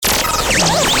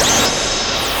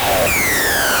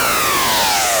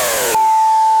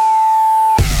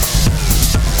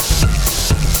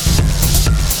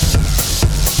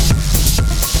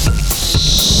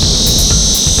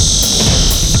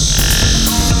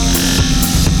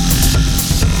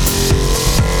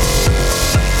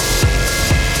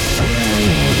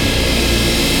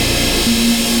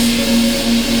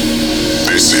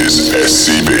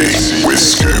SCB with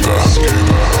Scuba.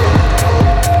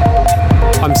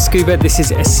 I'm Scuba, this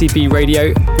is SCB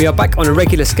Radio. We are back on a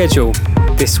regular schedule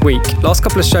this week. Last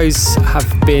couple of shows have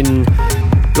been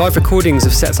live recordings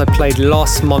of sets I played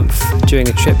last month during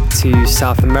a trip to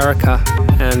South America,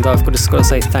 and I've got to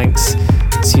say thanks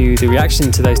to the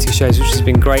reaction to those two shows, which has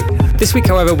been great. This week,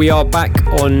 however, we are back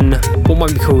on what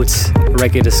might be called a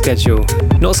regular schedule.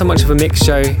 Not so much of a mix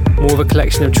show, more of a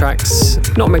collection of tracks,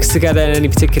 not mixed together in any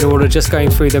particular order, just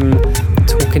going through them,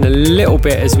 talking a little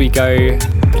bit as we go,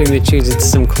 putting the tunes into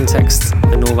some context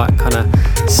and all that kind of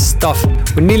stuff.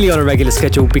 We're nearly on a regular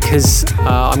schedule because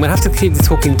I'm going to have to keep the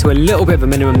talking to a little bit of a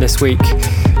minimum this week.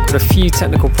 Got a few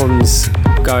technical problems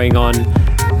going on,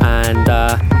 and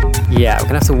yeah, we're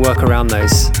going to have to work around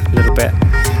those a little bit.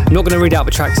 I'm not going to read out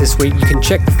the tracks this week. You can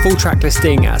check the full track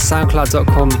listing at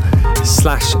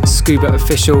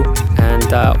soundcloud.com/scubaofficial,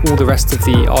 and all the rest of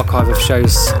the archive of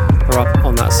shows are up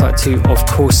on that site too, of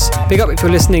course. Big up if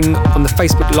you're listening on the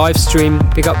Facebook live stream.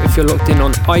 Big up if you're logged in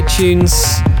on iTunes.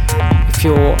 If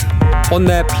you're on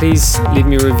there, please leave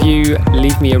me a review,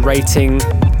 leave me a rating.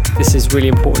 This is really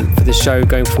important for the show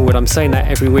going forward. I'm saying that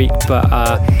every week, but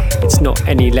it's not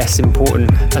any less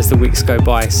important as the weeks go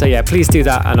by. So yeah, please do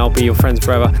that and I'll be your friends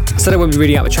forever. I said I won't be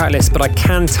reading out the track list, but I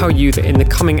can tell you that in the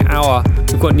coming hour,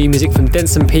 we've got new music from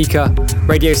Denson Pika,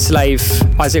 Radio Slave,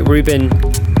 Isaac Rubin,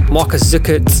 Marcus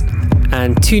Zuckert,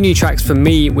 and two new tracks from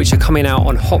me, which are coming out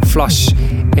on Hot Flush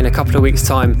in a couple of weeks'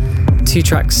 time. Two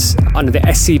tracks under the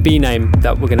SCB name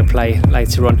that we're going to play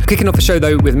later on. Kicking off the show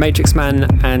though with Matrix Man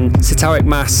and Sataric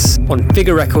Mass on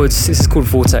Figure Records. This is called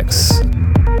Vortex.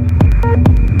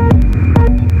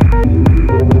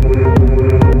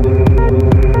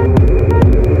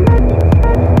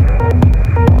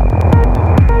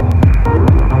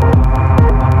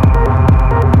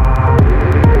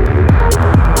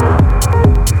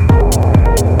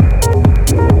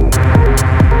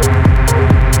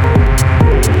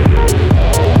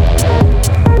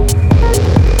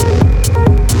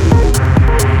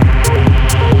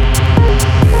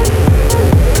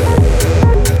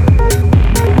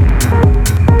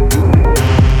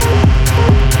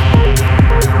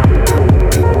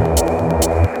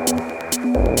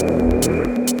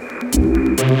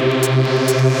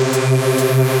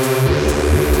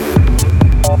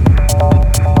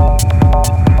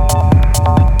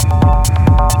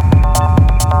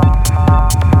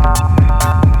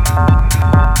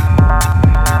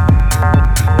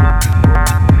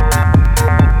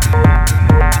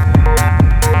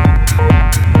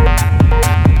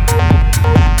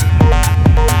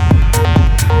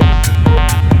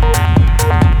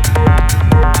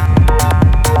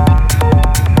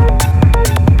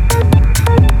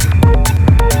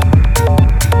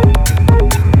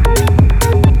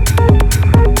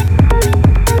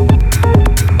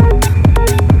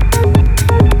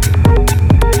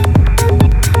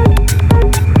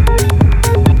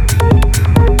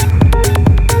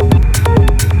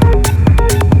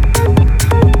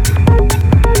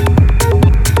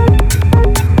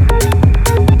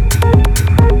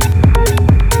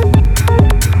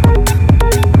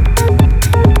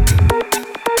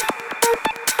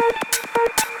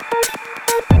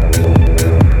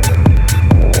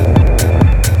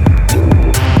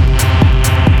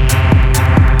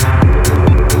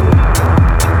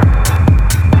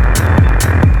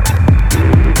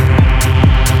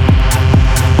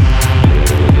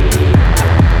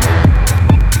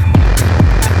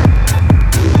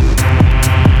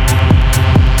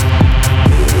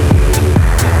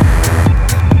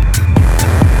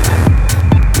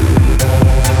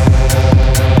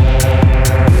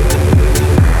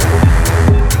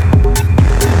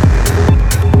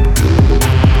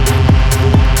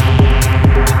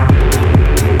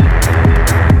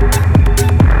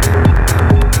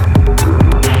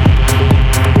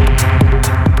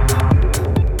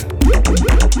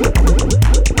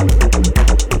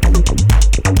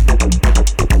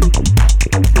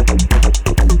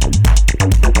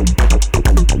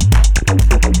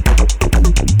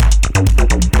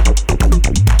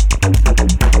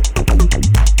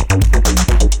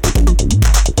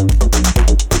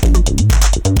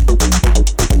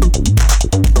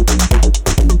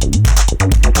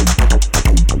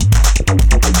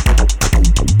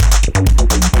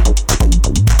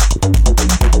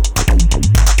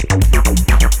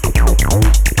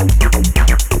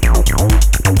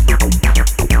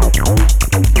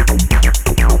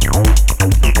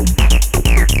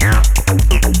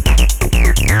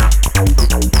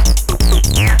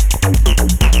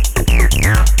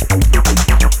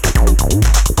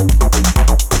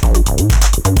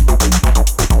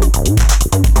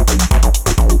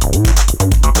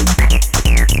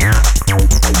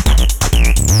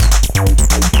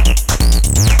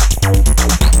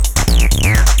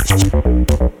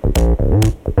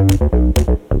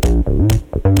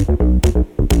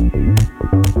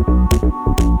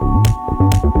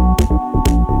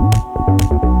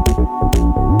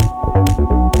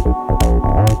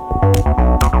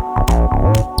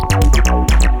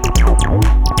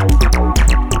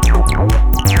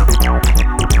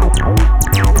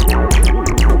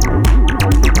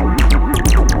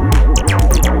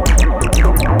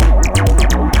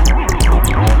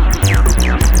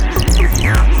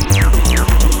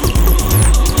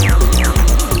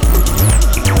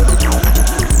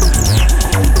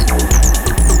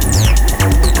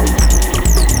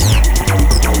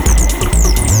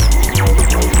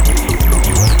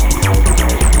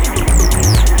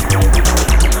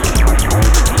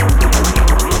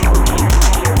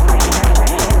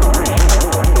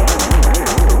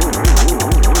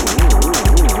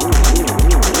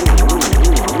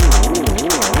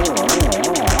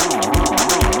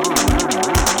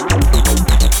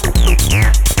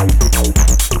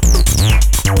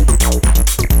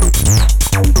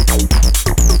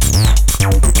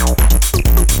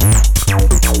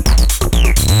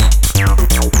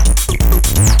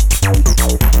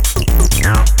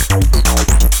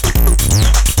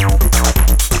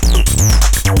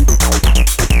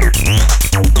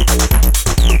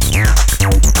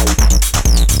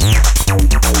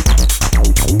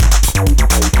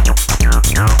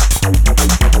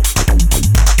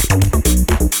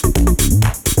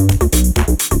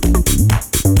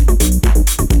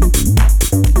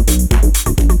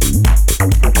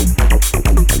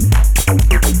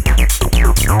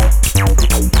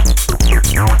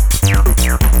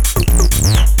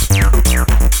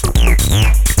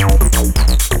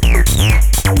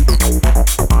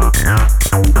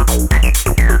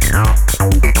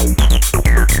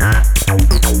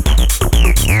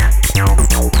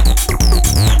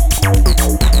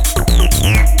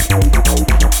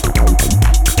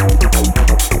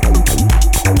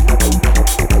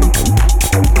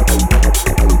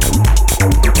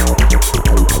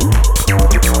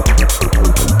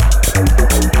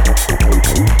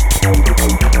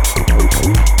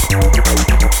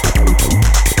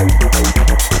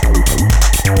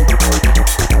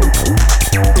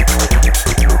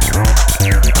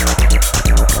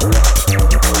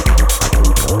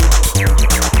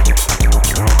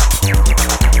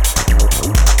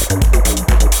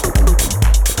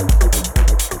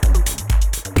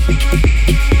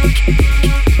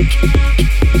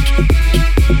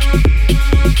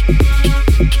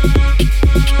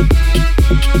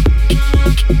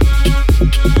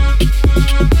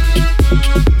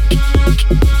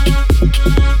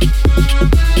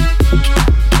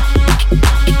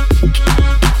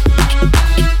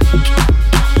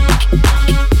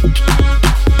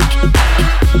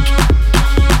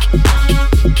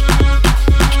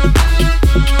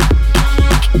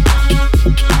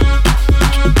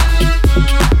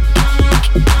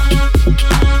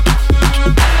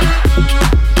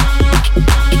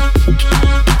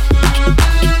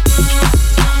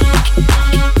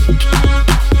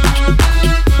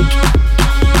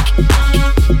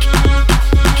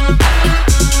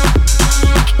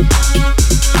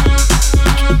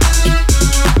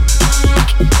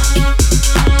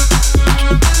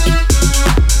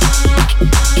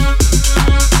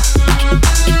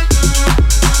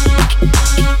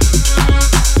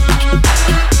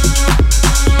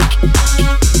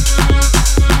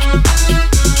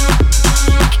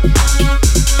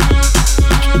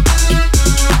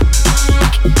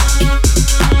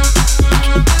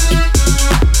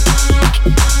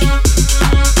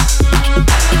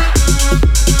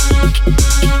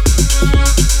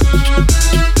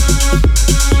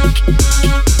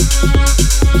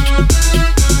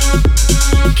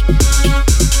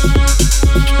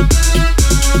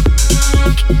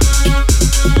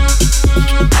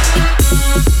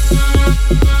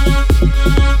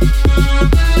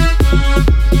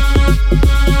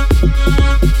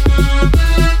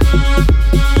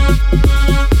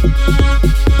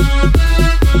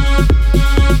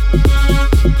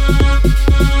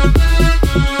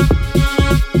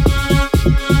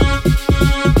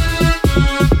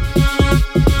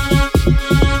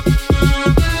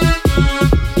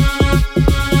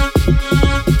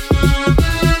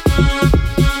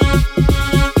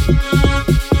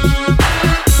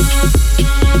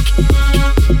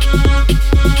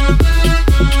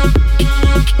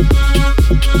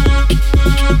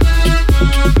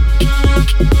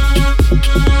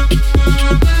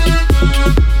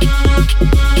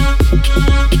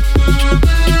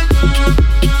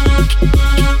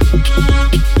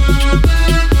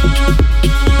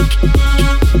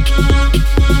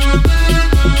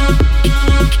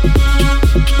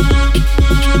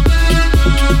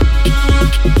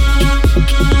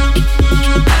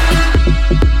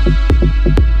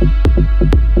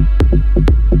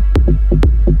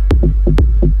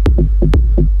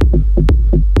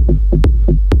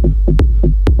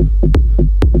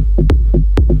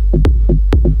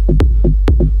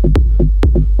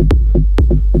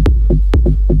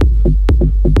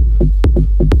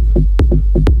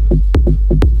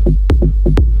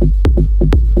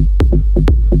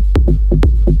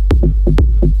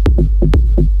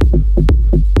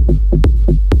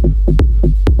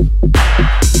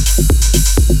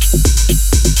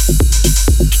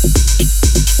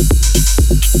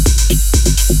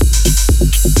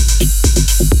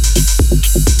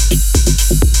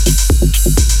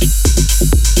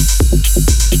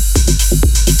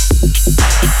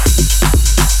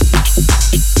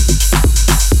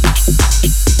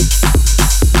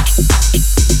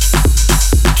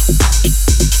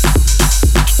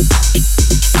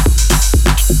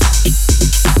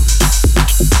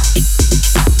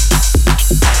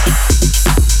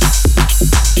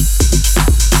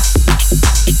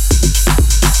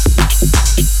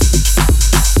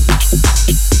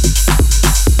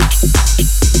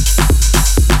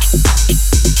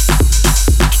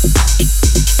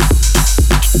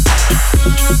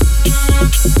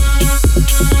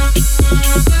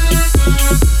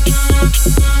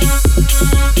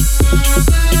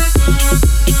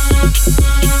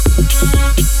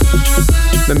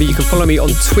 follow me on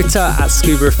Twitter at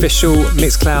Scuba Official,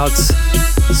 Mixcloud,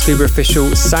 Scuba Official,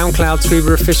 SoundCloud,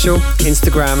 Scuba Official,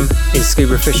 Instagram is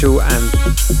Scuba Official, and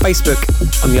Facebook,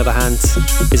 on the other hand,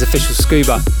 is Official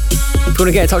Scuba. If you want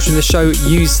to get in touch with the show,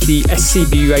 use the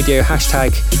SCB Radio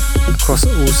hashtag across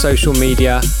all social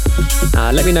media.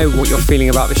 Let me know what you're feeling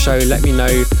about the show. Let me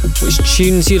know which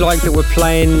tunes you like that we're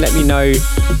playing. Let me know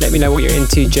what you're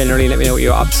into generally. Let me know what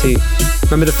you're up to.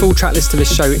 Remember, the full track list of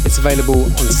this show is available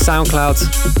on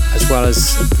SoundCloud as well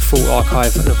as the full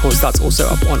archive, and of course that's also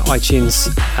up on iTunes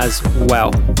as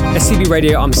well. SCB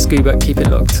Radio, I'm Scuba. Keep it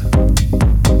locked.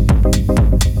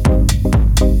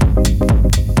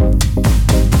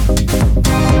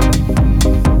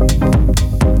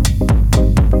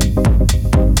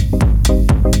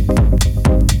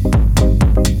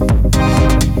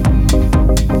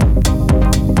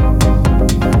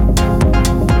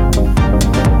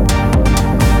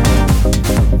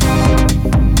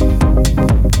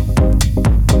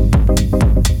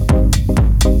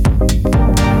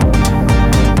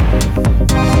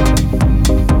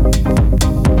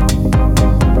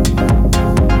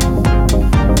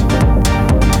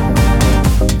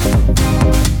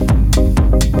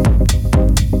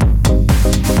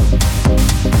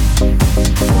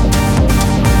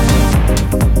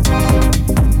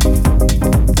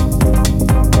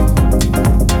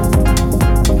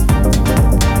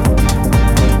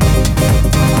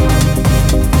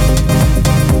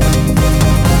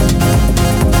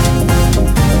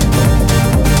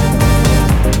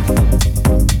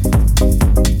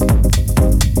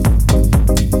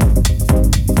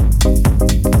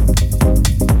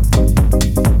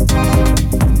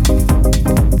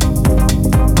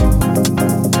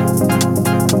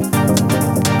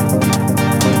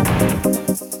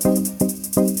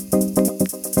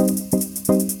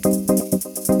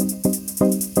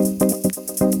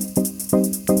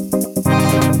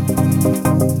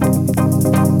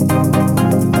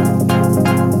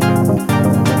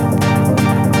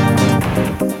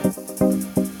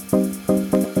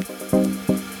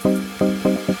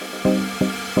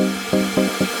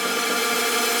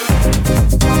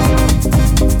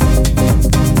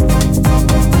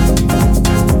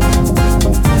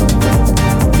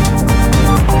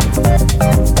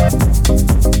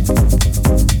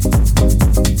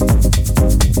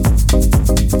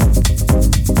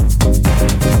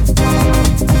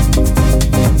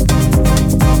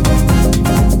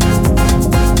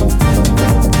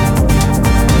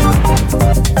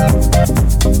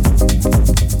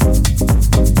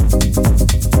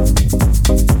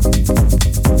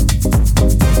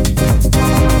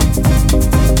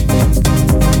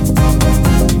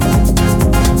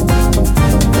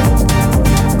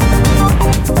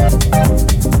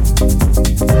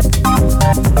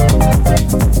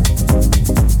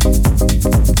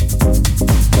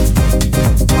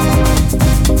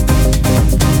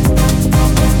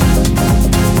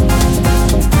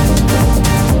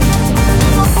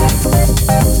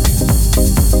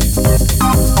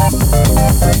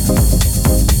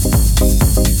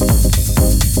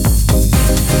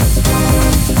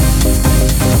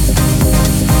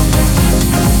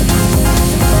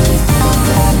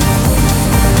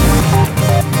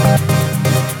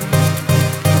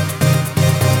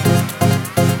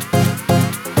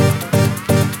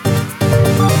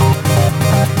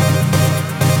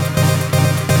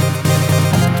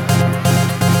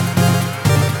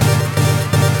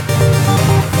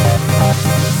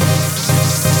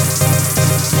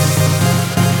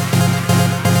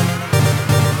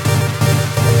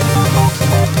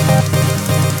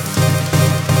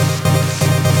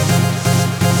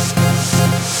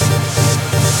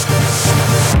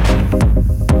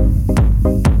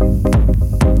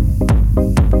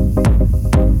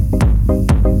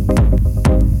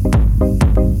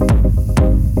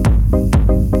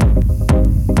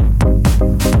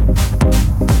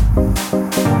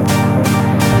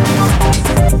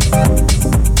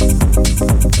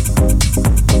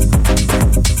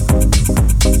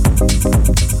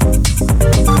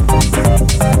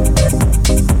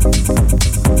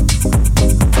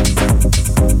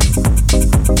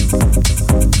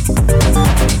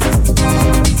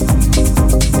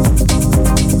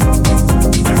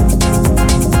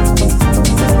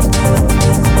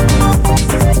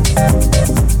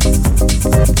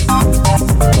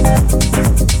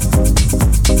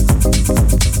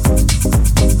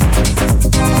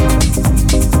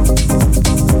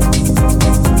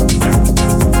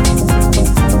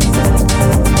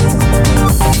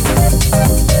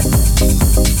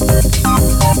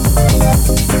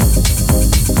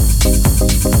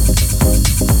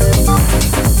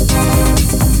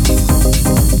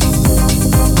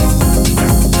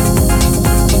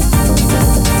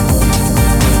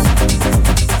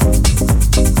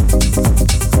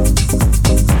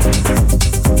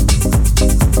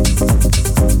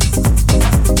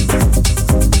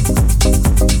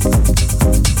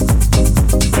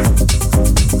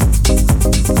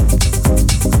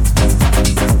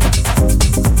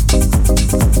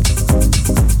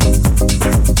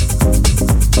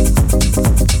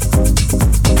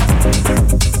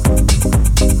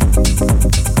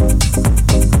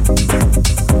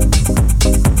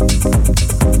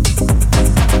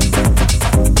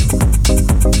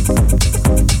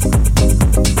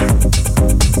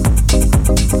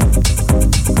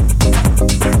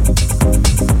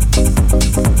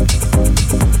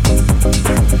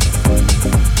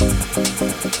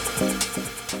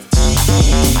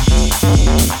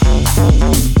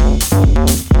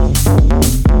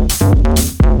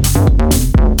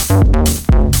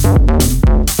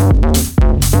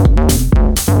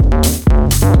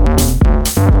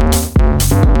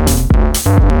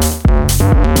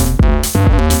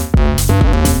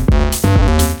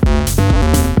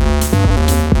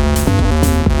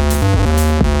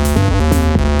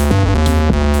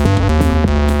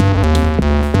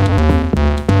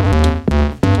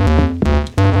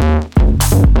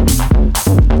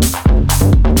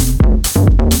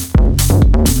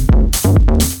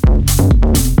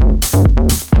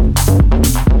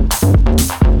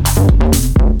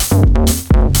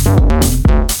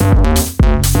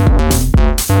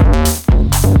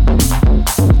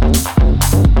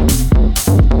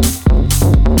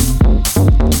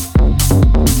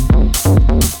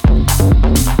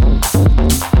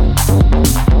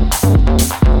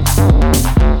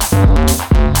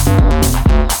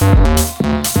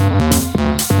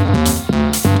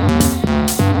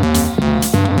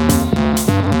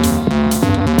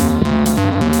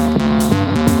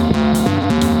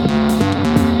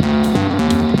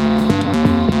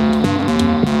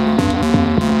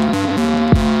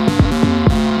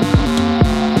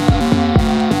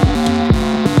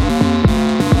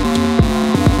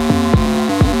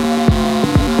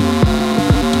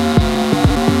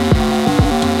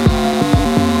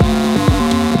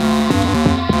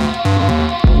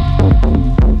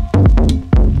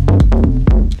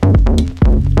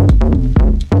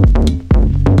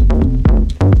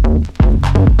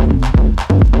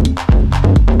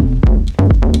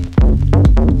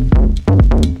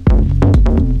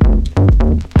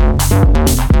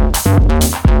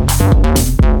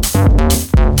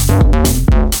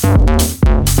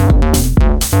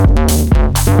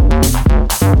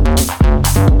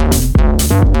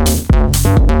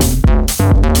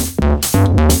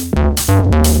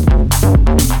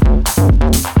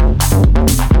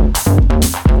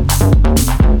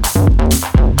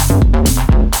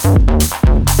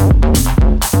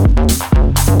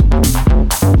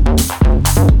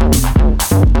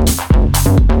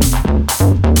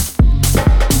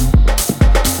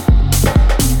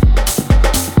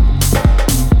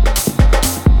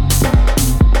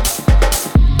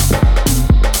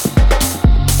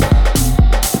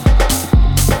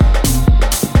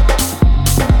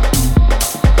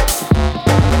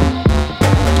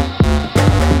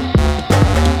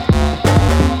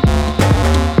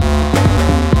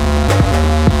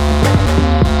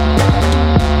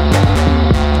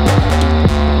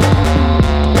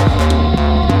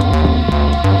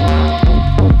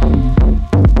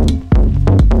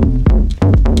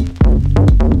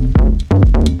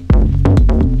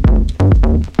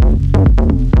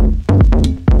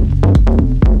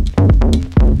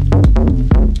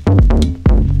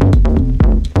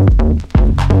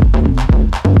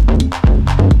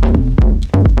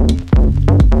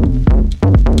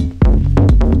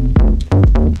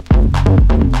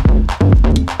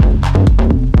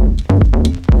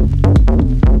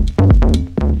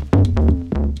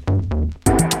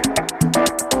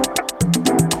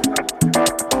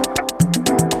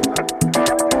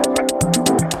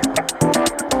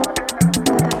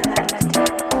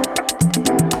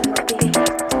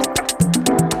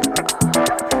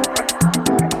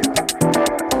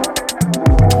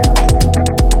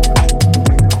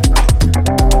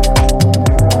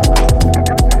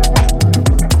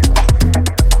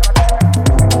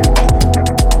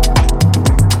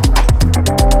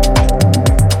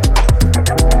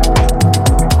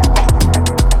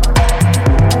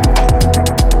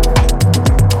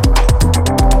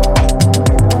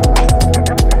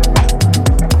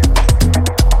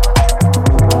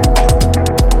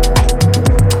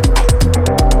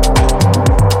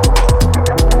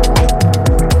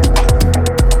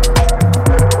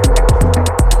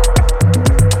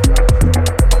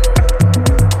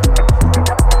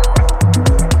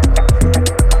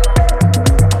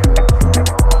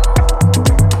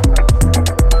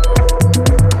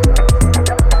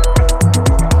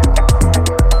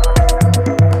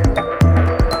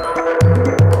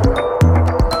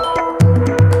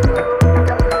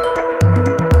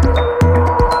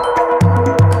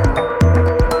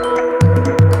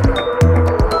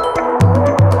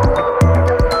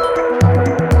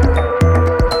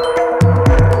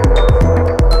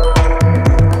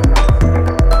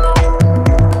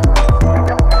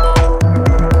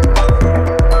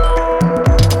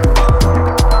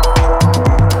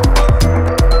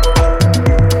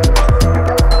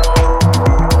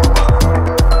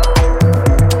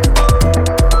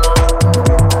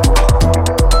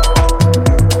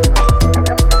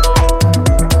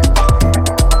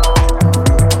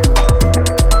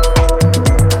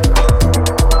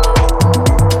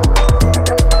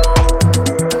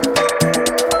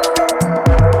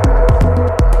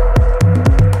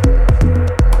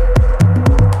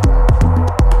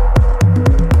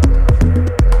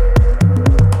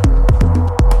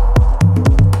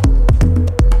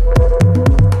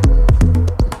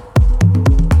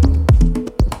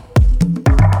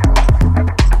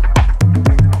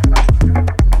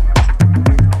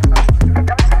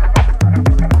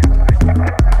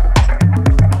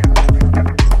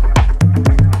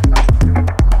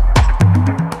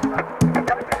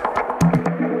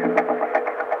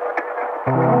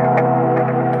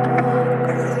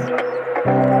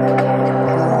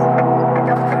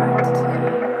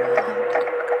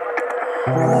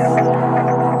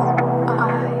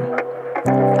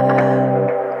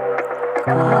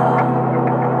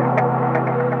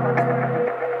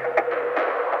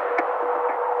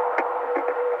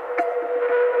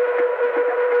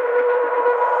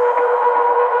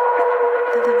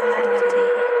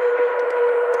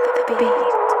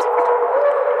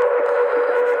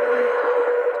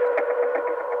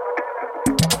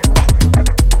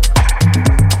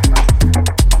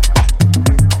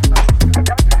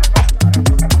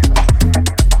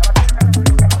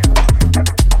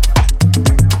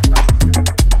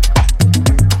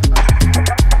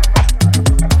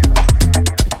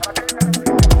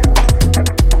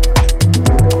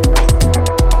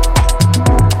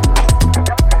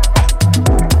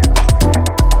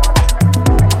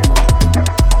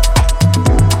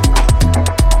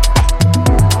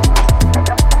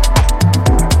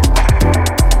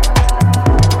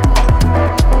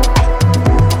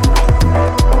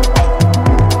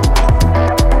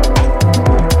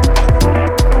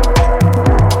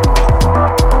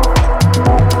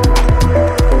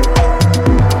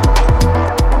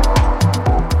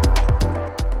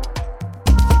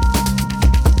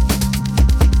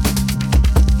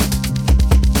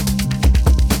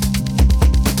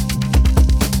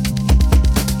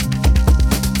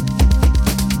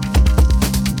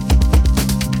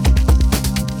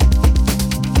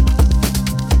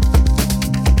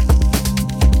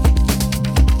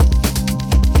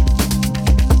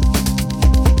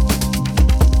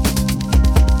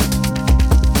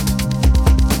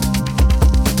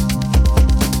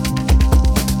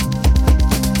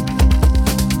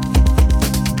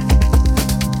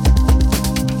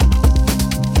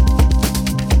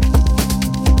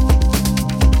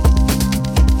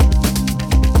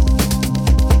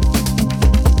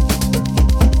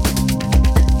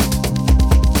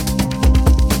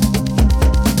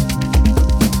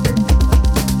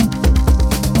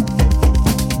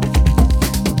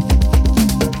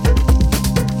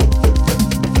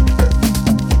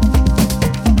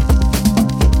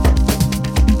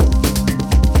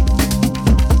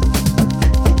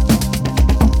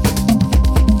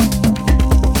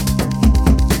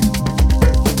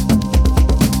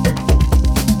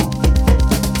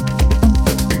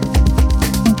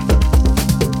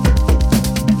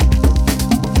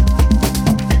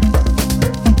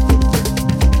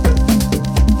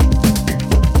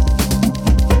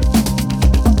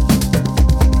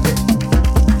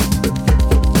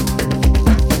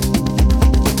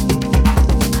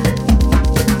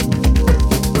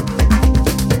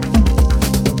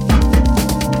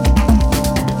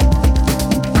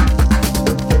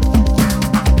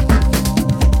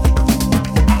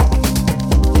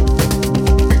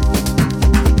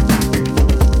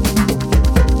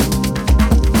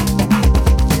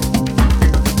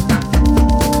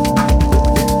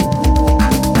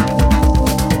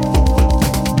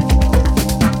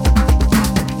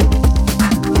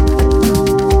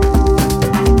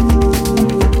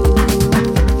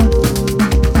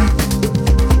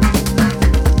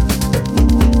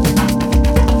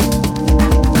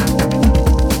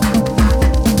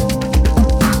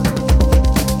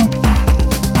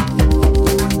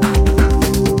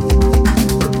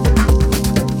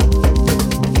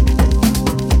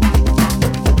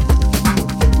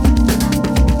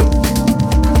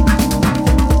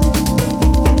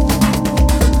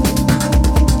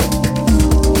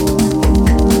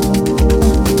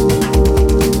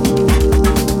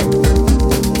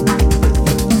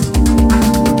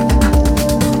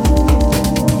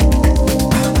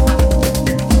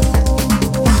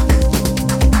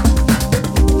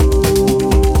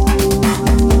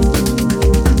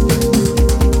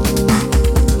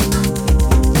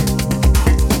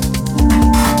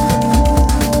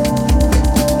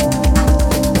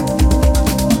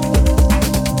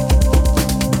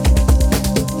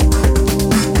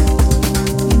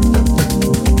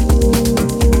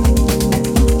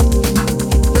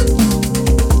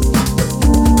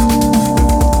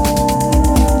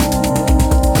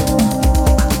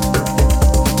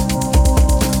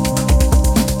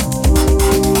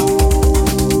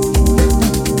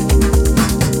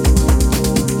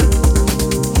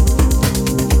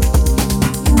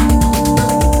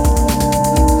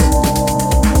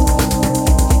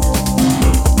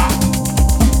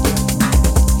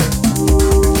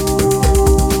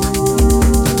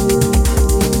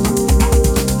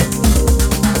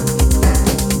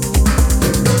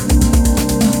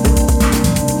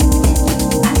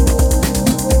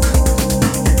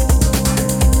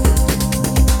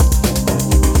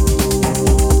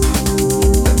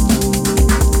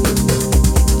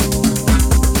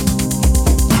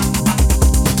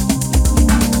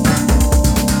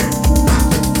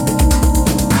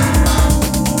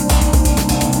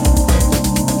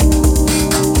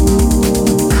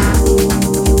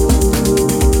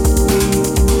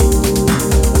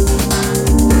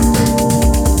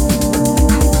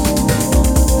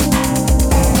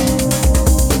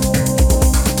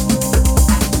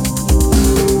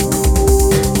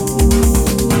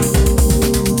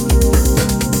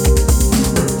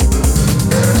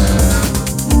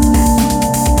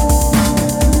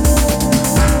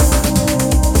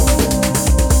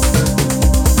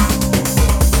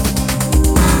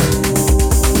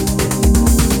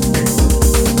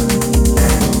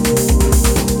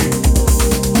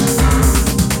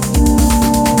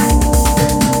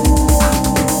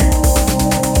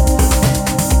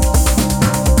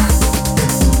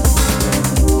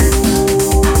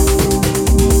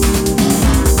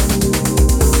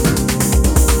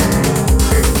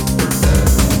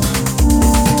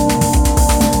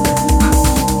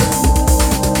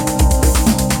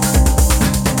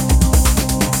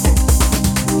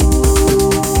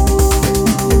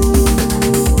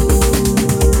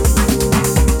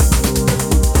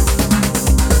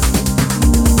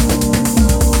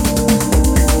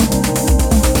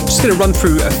 just going to run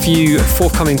through a few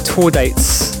forthcoming tour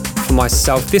dates for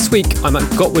myself. This week I'm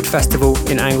at Gotwood Festival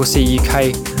in Anglesey,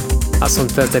 UK. That's on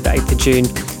Thursday the 8th of June.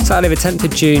 Saturday the 10th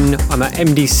of June I'm at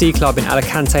MDC Club in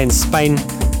Alicante in Spain.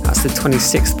 That's the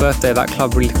 26th birthday of that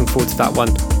club, really looking forward to that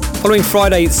one. Following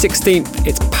Friday the 16th,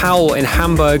 it's Powell in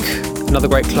Hamburg, another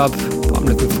great club that I'm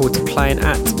looking forward to playing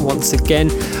at once again.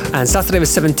 And Saturday the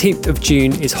 17th of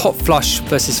June is Hot Flush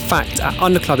versus Fact at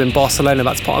Underclub in Barcelona.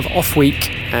 That's part of Off Week,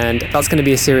 and that's going to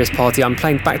be a serious party. I'm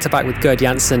playing back-to-back with Gerd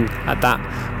Jansen at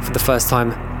that for the first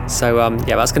time. So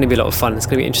yeah, that's going to be a lot of fun. It's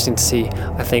going to be interesting to see,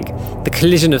 I think, the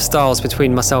collision of styles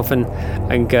between myself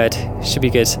and Gerd. Should be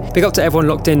good. Big up to everyone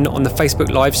locked in on the Facebook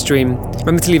live stream.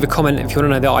 Remember to leave a comment if you want to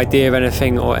know the idea of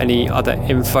anything or any other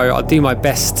info. I'll do my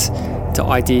best to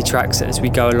ID tracks as we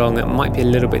go along. It might be a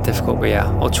little bit difficult, but yeah,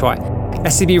 I'll try.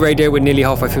 SCB Radio, we're nearly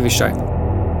halfway through the show.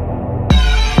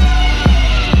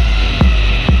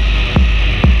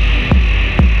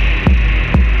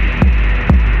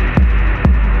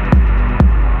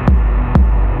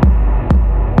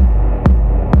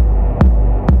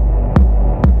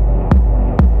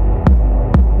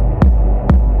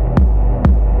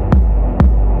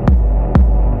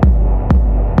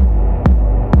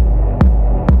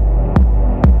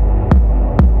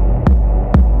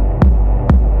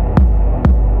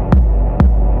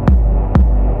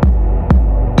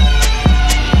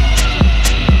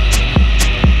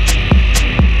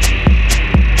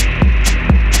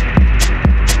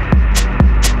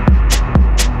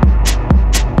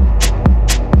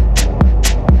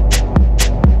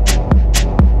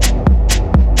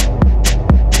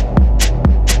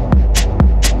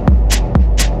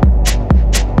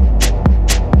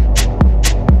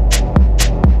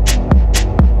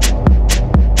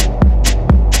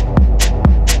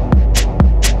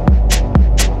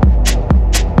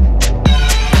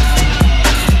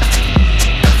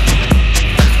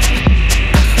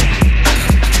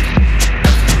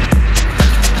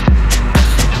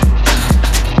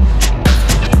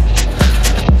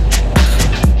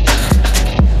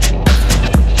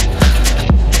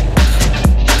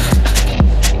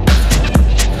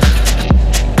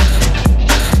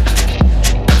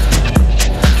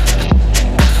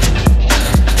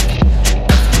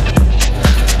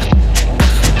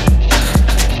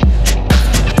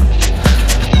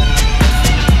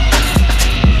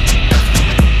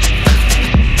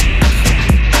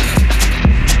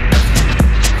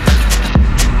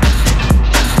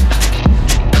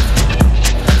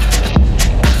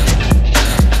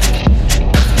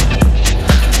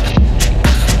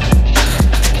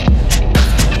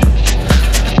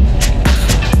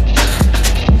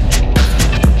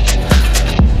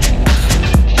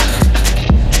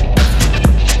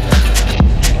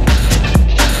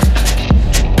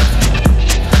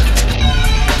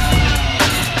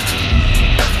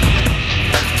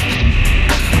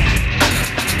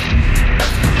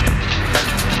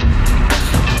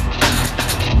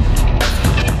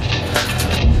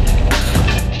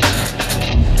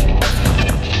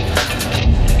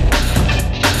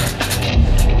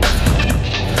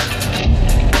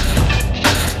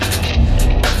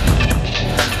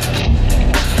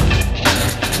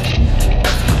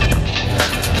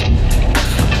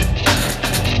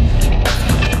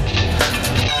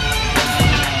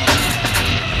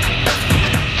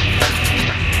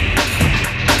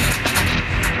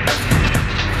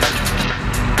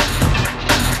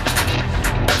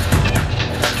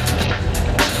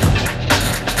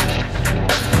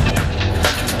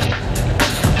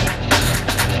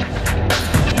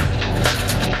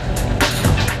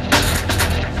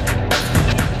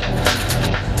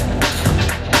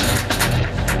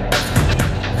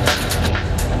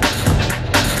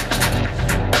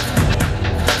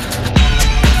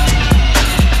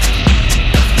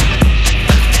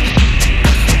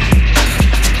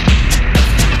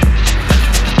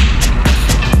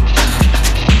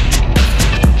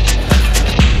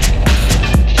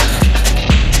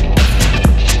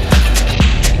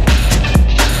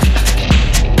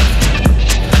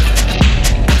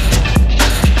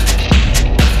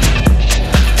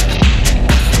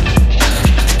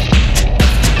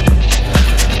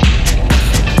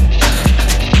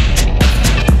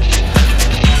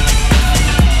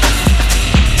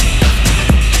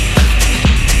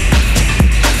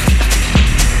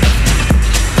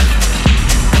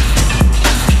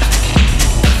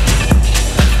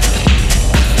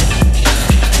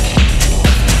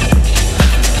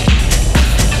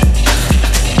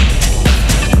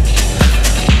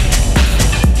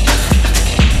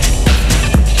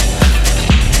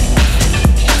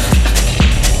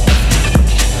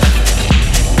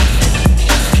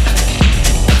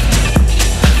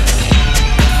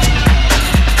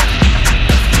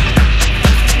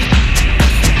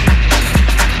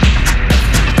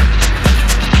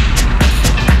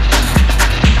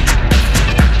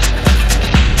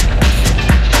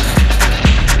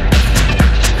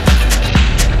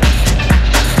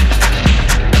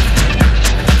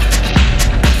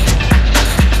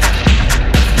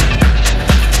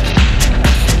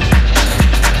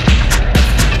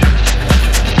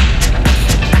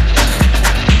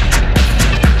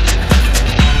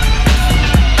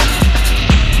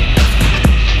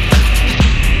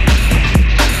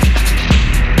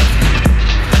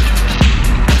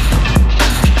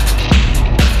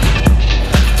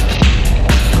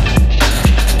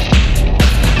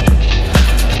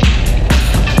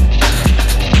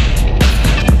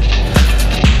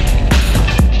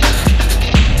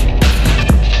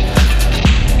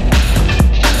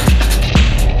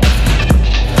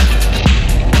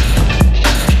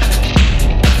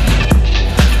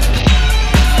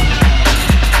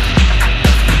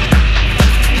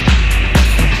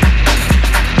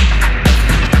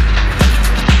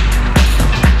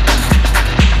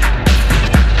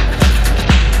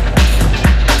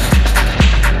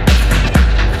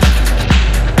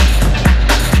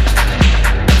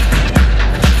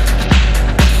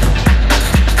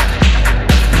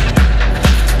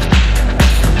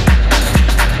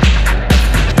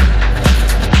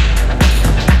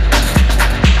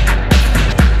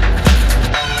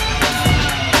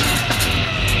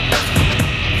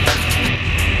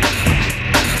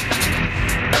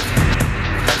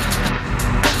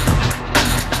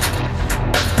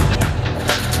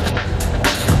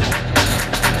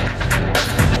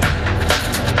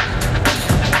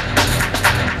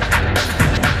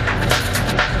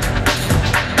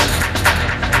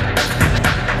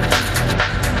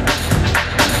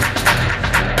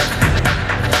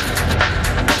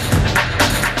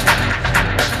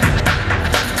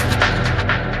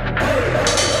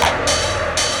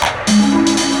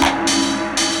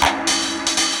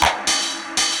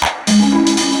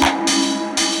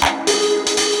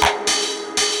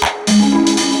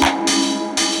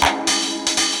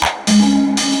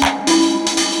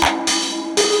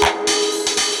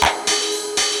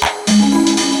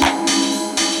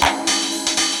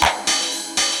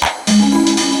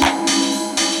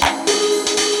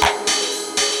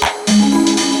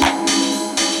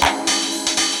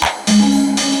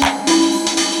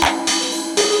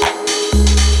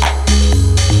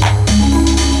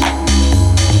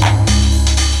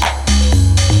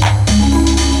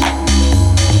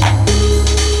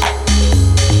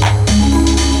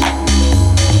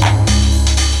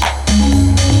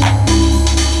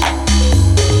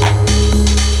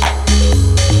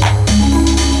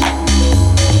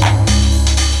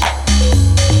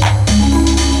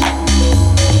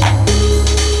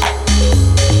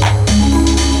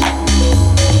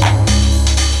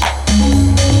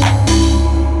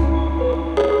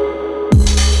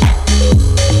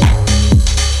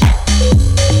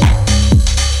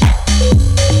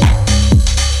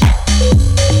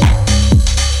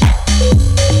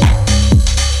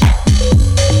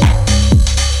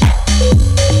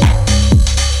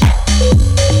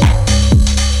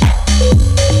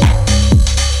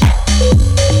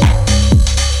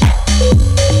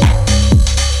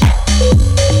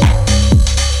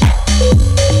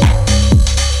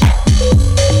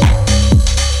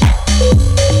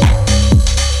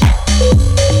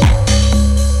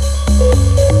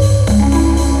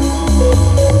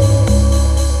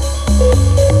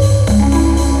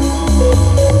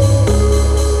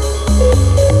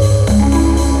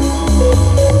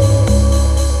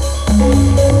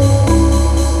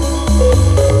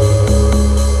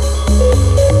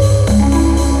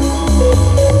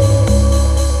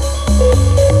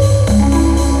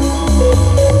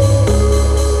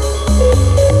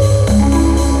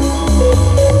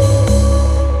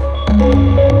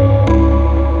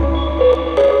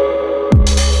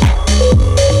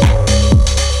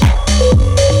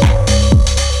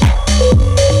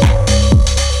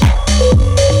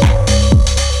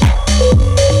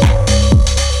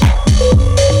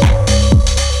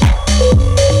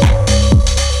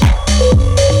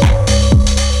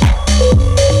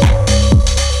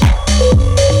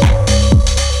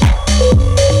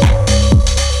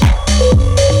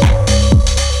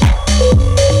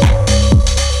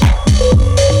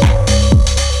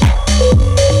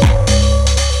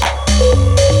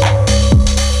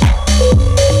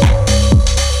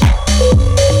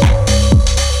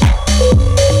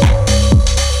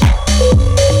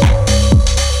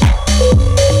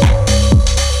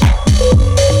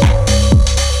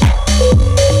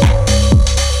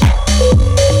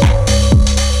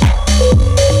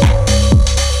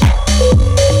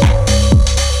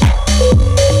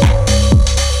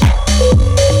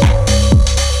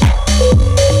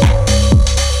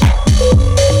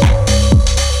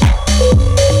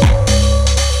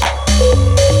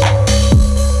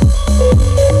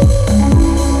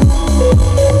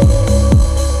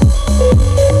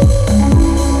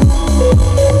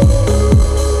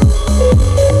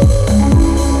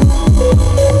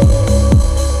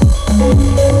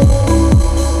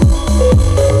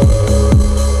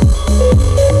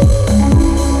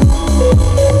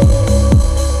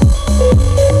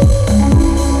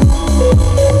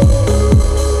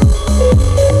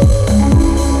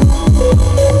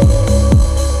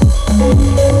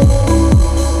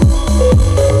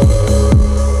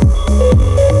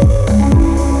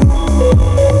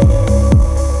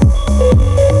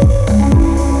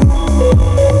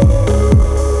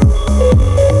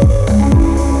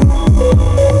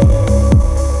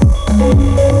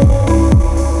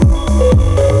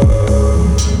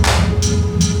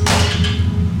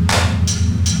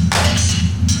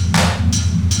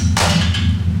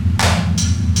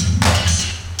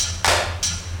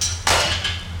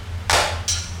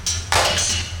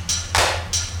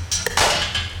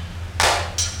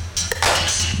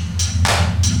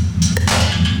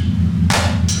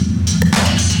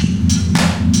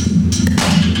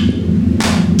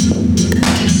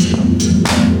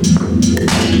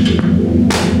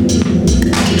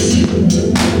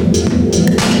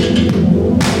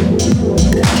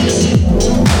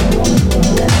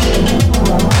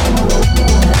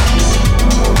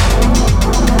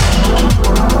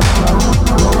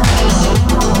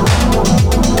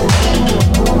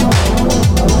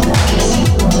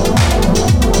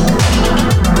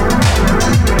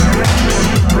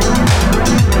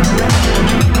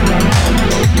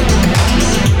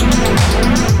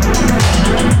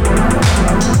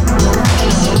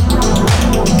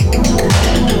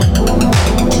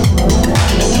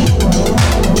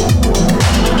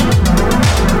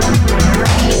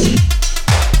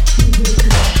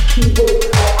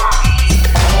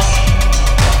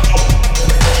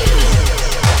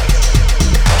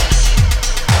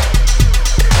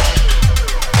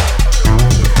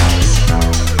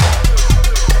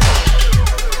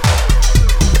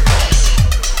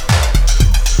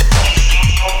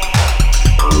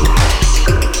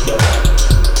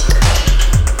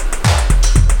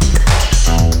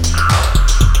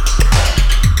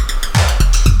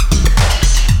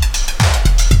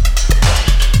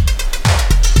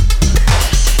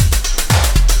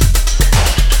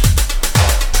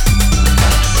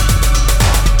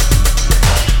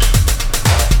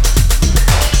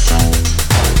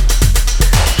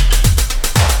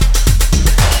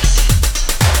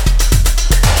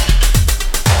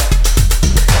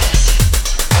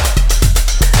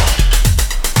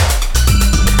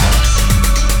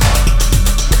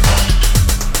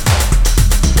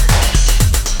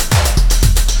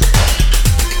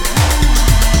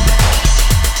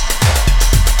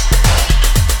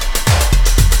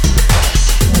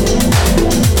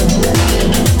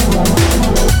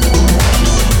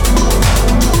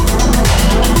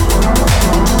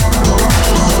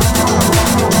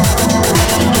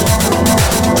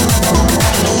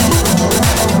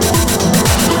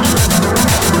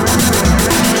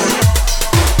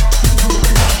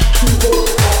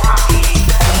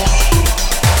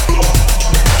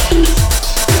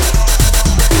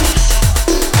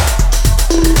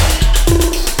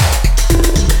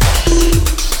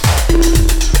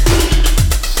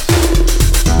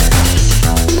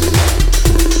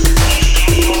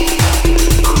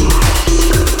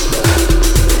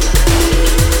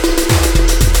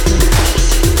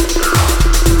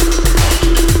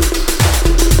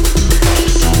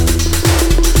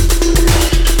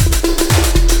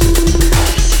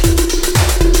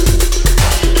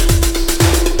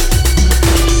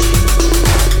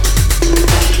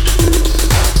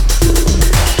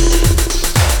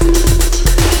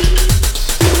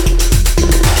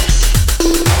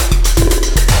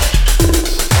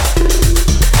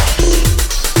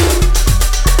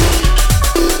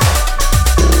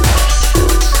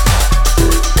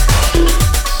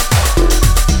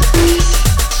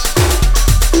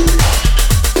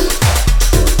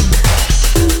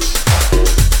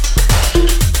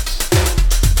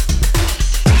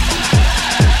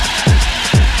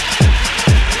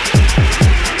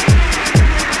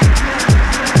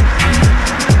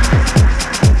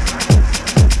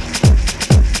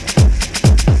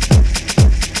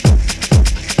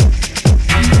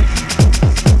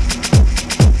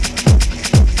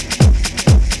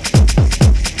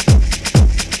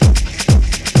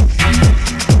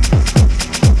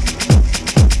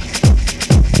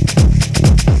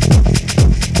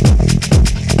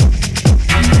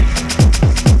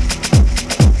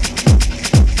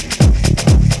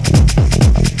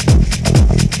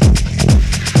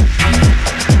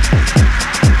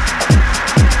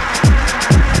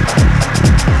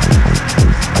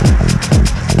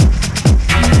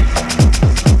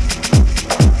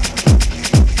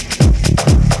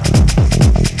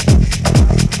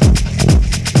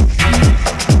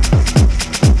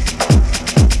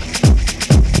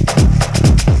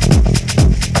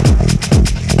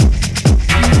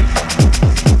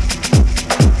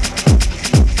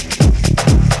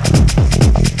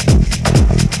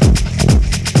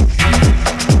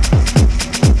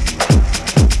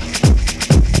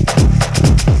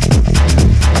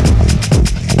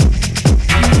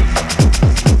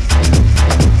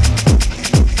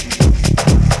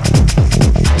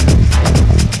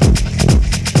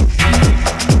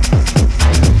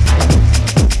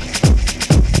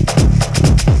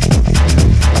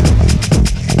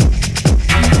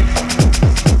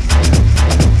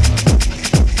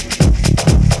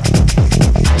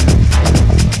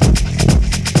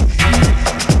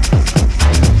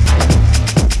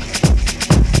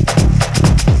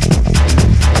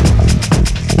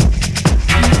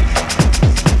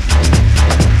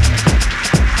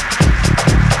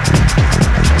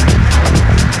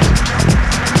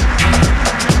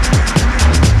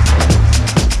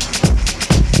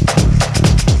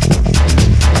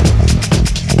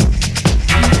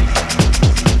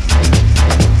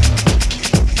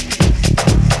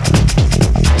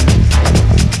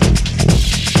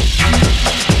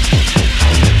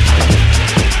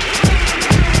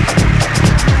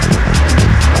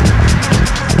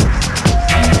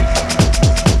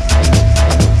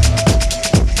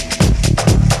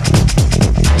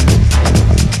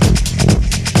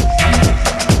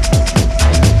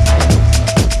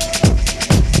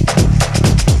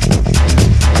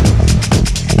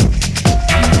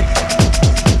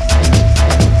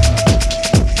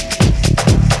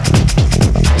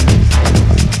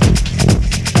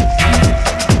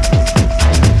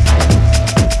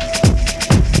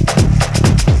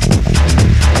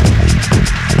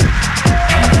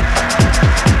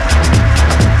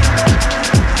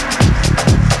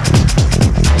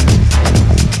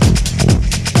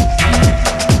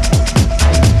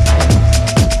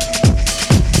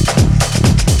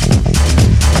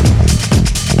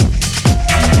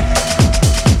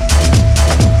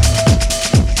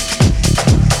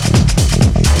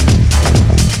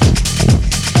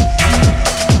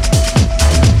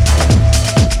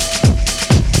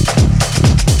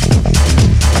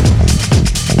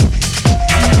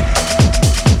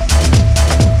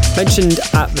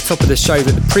 mentioned at the top of the show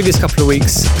that the previous couple of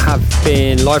weeks have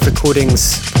been live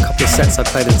recordings, a couple of sets I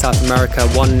played in South America,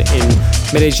 one in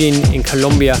Medellin in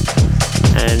Colombia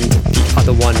and the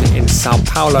other one in Sao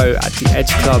Paulo at the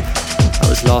Edge Club. That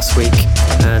was last week.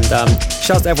 And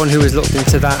shout out to everyone who was looked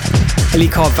into that. Eli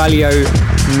Carvalho,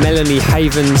 Melanie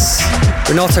Havens,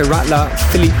 Renato Rattler,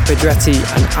 Philippe Pedretti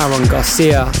and Aaron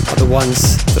Garcia are the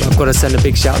ones that I've got to send a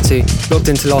big shout to. Looked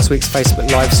into last week's Facebook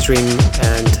live stream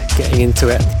and getting into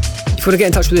it. If you want to get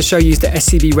in touch with the show, use the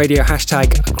SCB Radio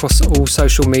hashtag across all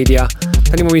social media.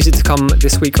 Plenty more music to come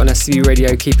this week on SCB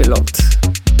Radio. Keep it locked.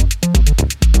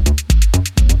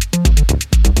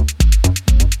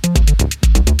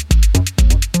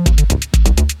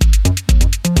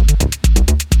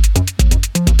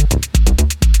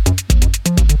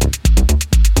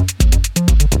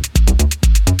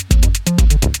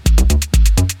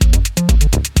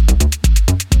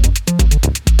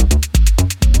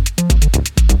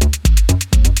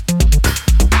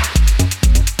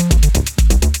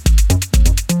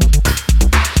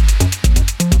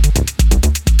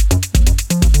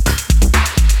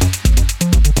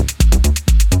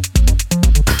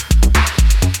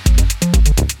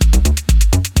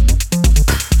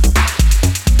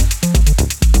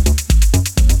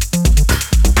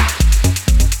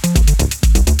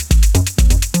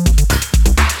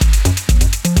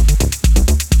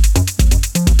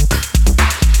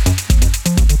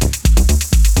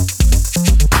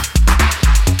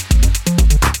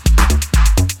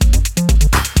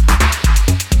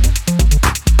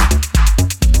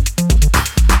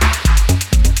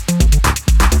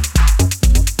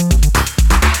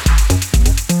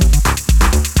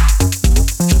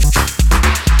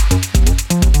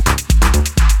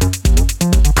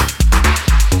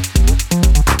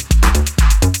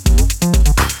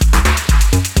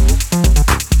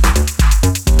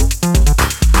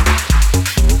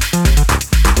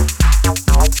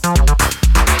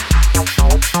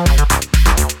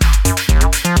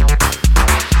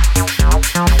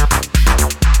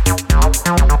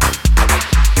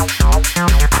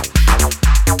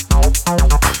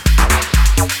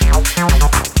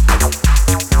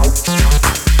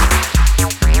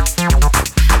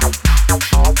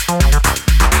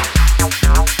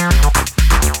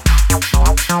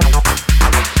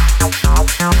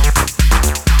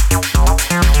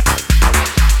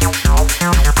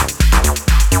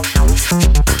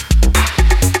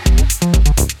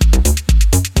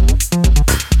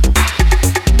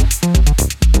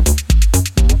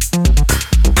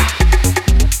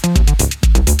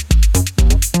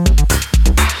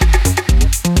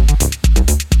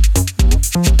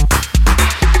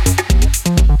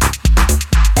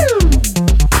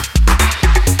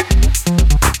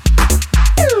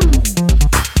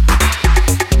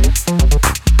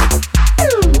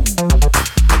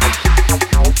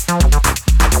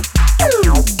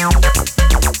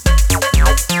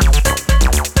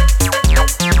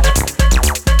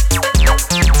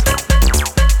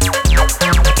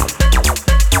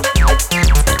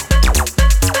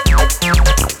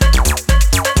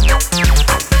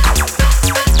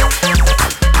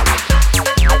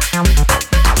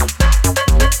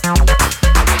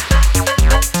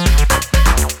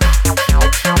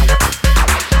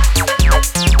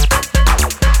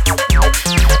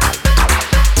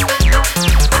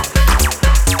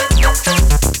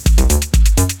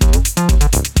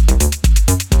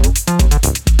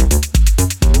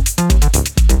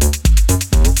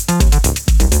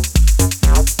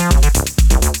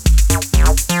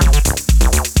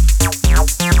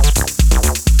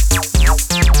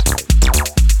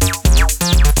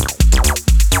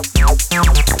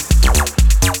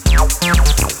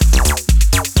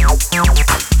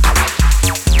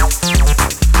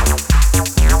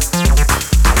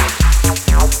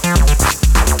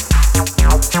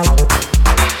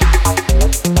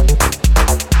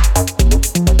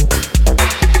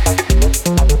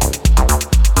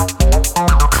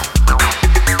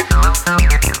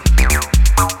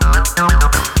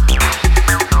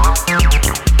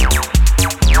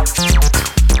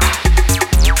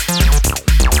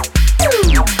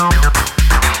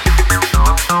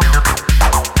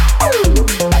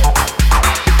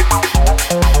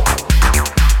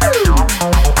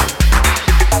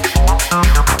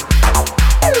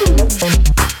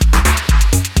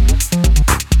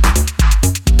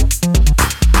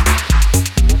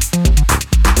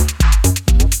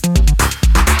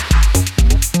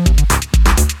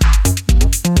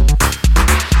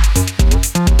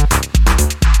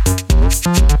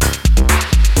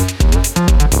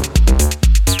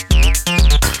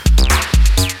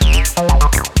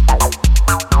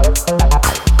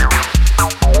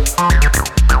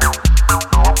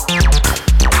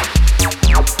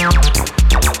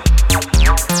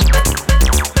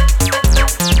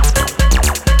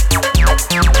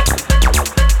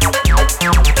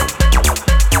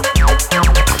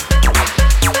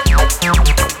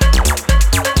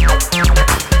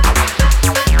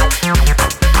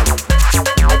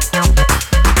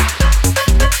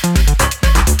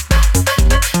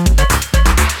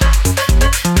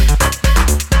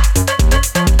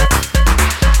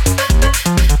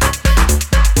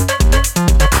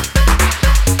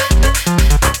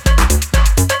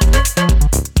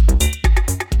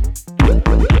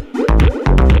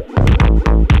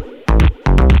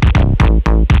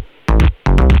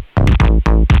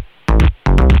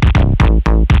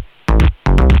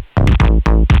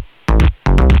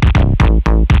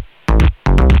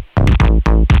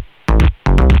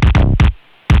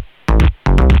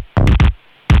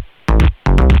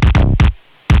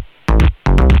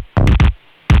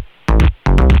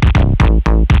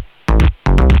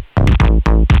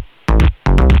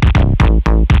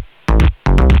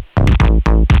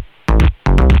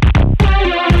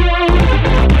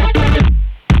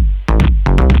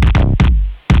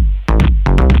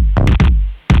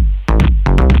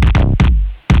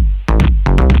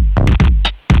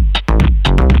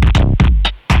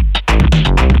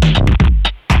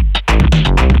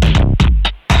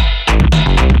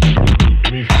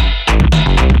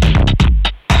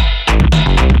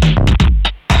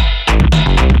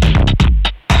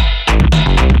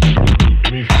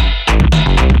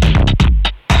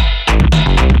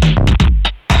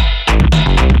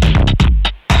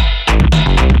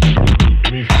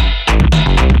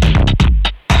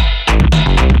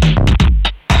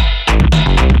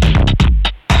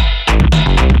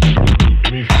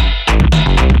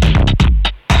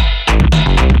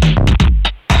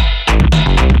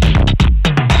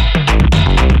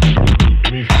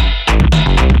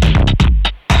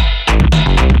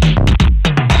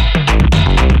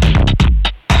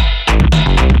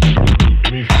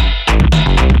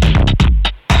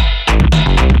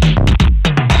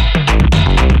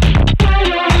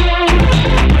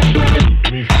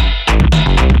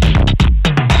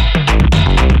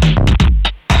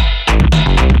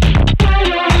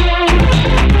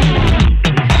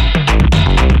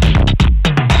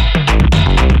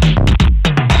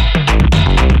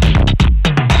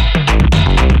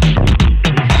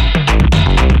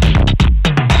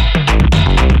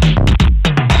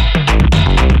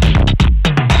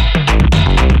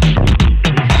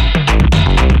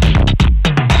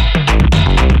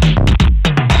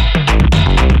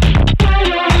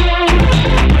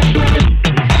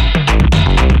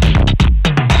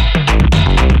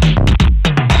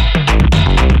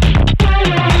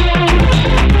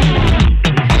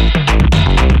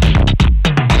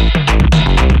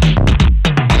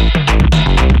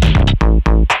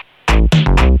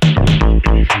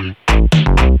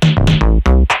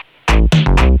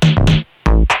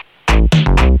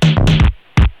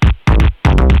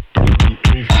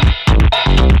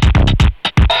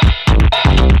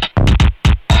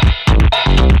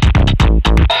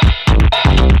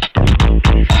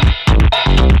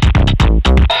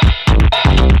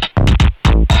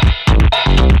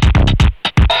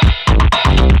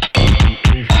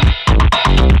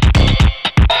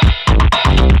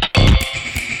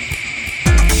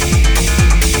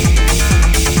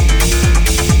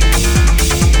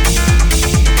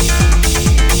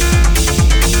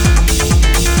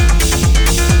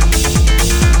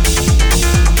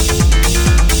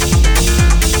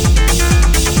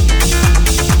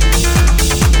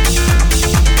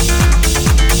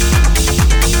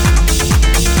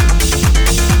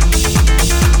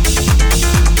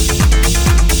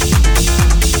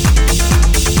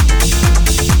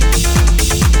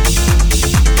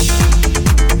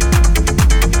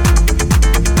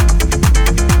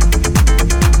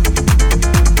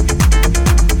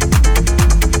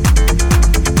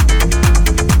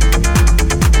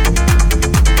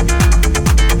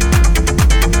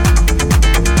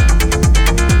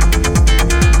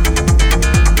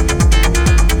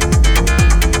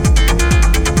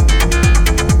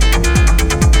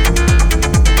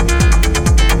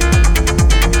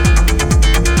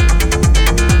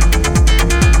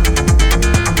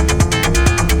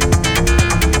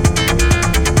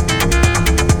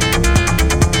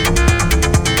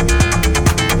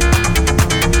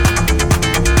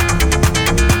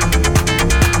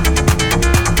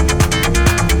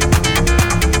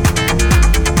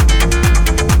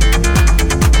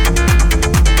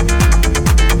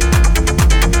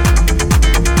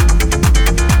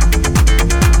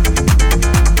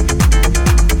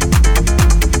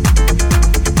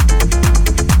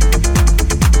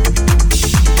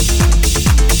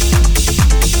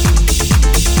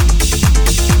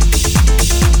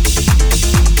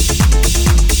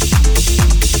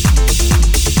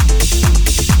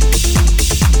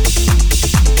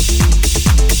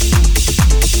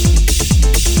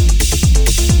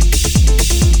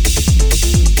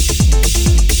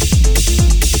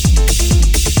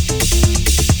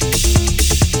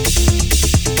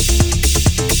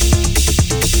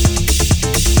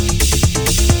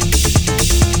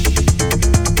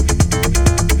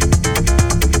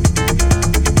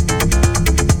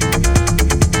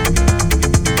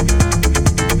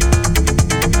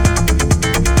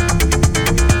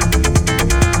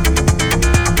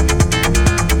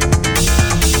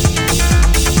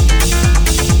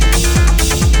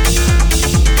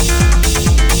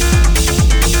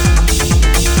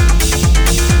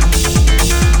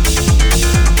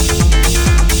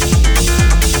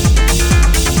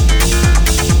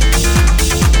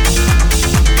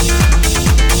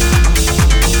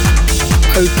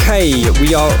 Okay,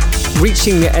 we are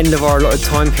reaching the end of our allotted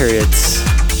time periods.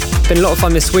 Been a lot of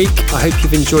fun this week. I hope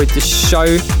you've enjoyed the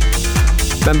show.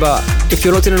 Remember, if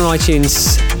you're logged in on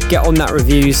iTunes, get on that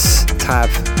reviews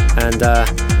tab and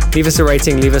leave us a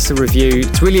rating, leave us a review.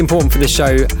 It's really important for the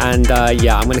show, and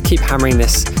yeah, I'm going to keep hammering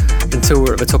this until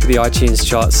we're at the top of the iTunes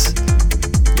charts.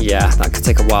 Yeah, that could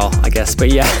take a while, I guess, but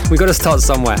yeah, we got to start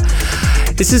somewhere.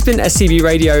 This has been SCB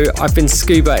Radio. I've been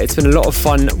Scuba. It's been a lot of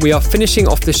fun. We are finishing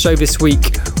off the show this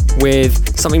week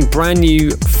with something brand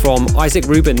new from Isaac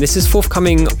Rubin. This is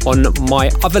forthcoming on my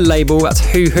other label, that's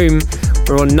Who Whom.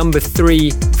 We're on number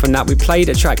 3 from that. We played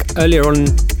a track earlier on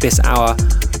this hour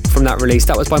from that release.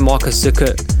 That was by Marcus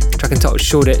Zuckert, track entitled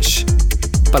Shoreditch.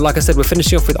 But like I said, we're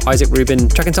finishing off with Isaac Rubin,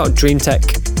 track entitled Dream Tech.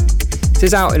 This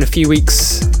is out in a few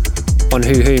weeks on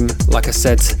Who Whom, like I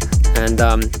said. And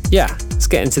yeah, let's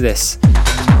get into this.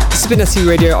 This has been SCB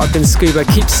Radio. I've been Scuba.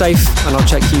 Keep safe, and I'll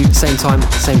check you same time,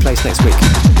 same place next week.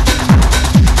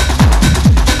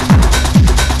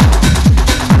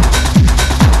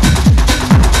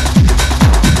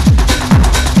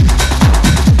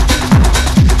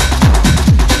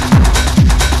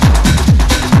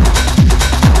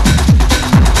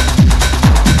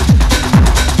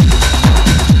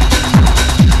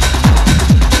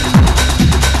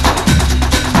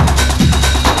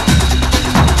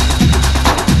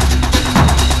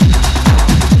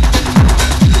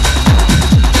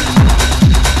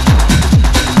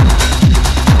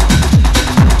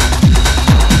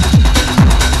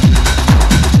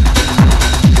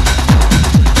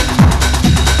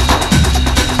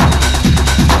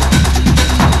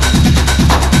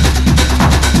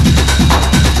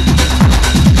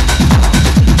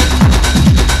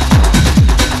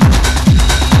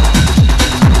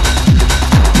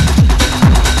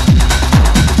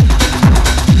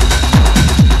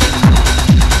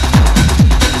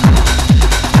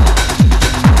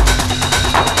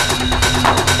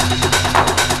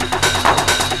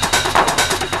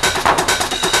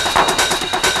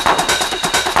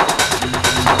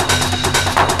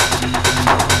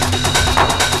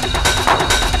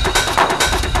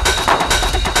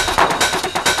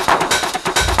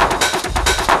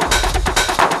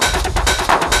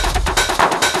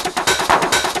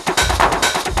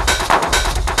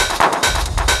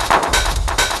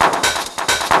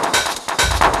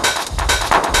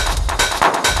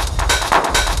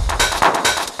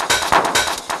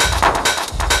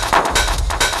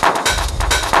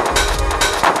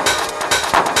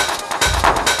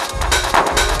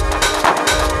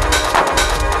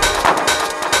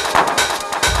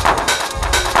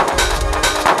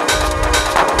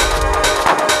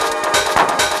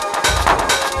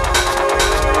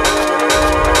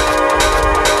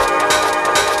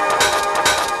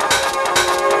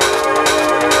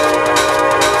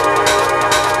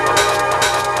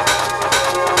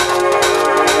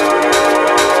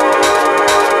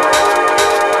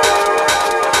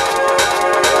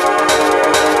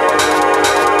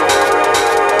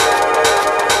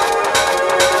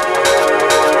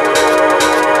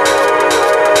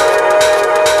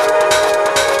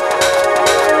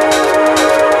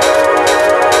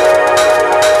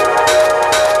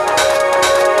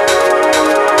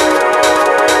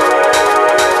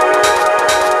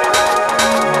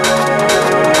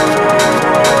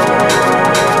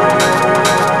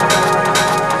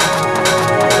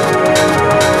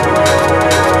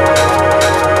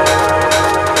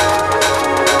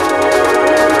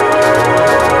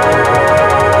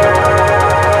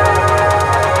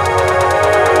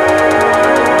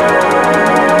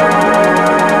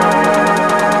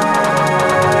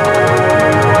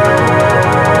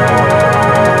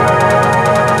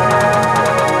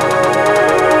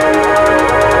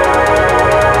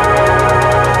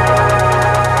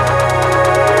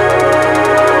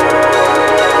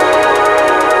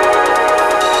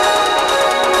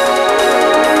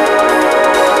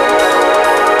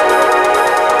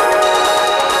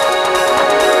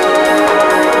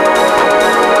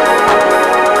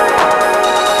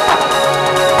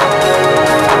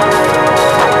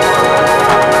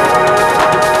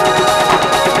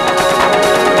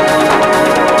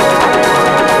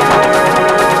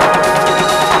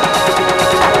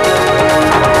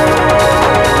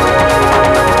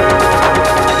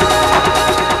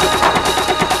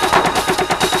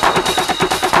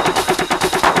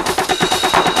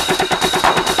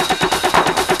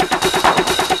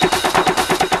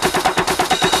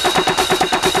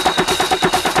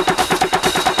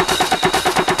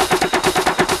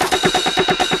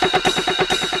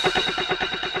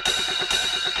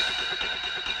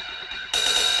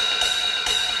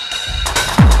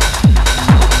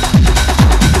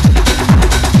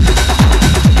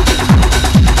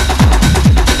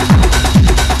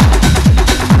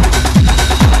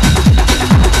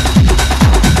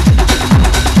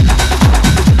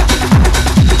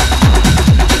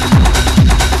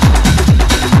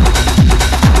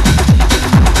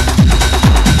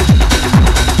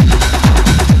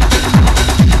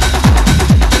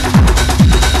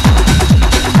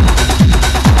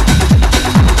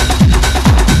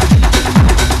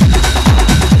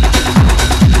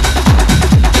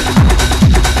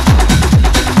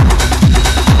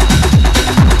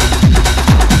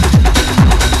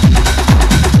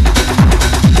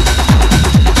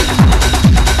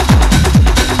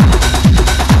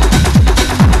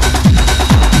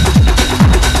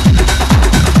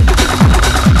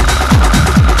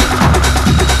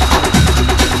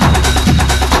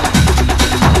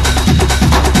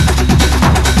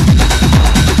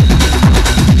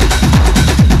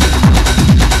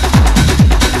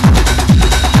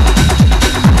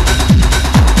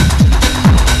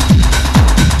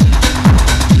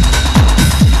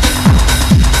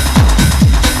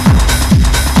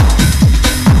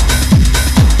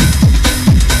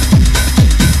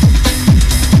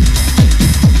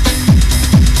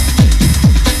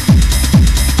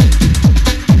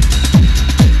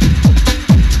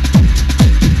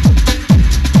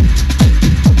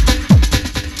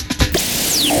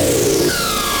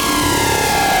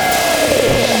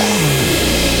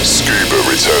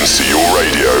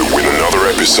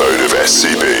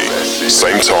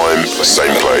 Same time,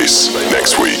 same place,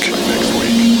 next week.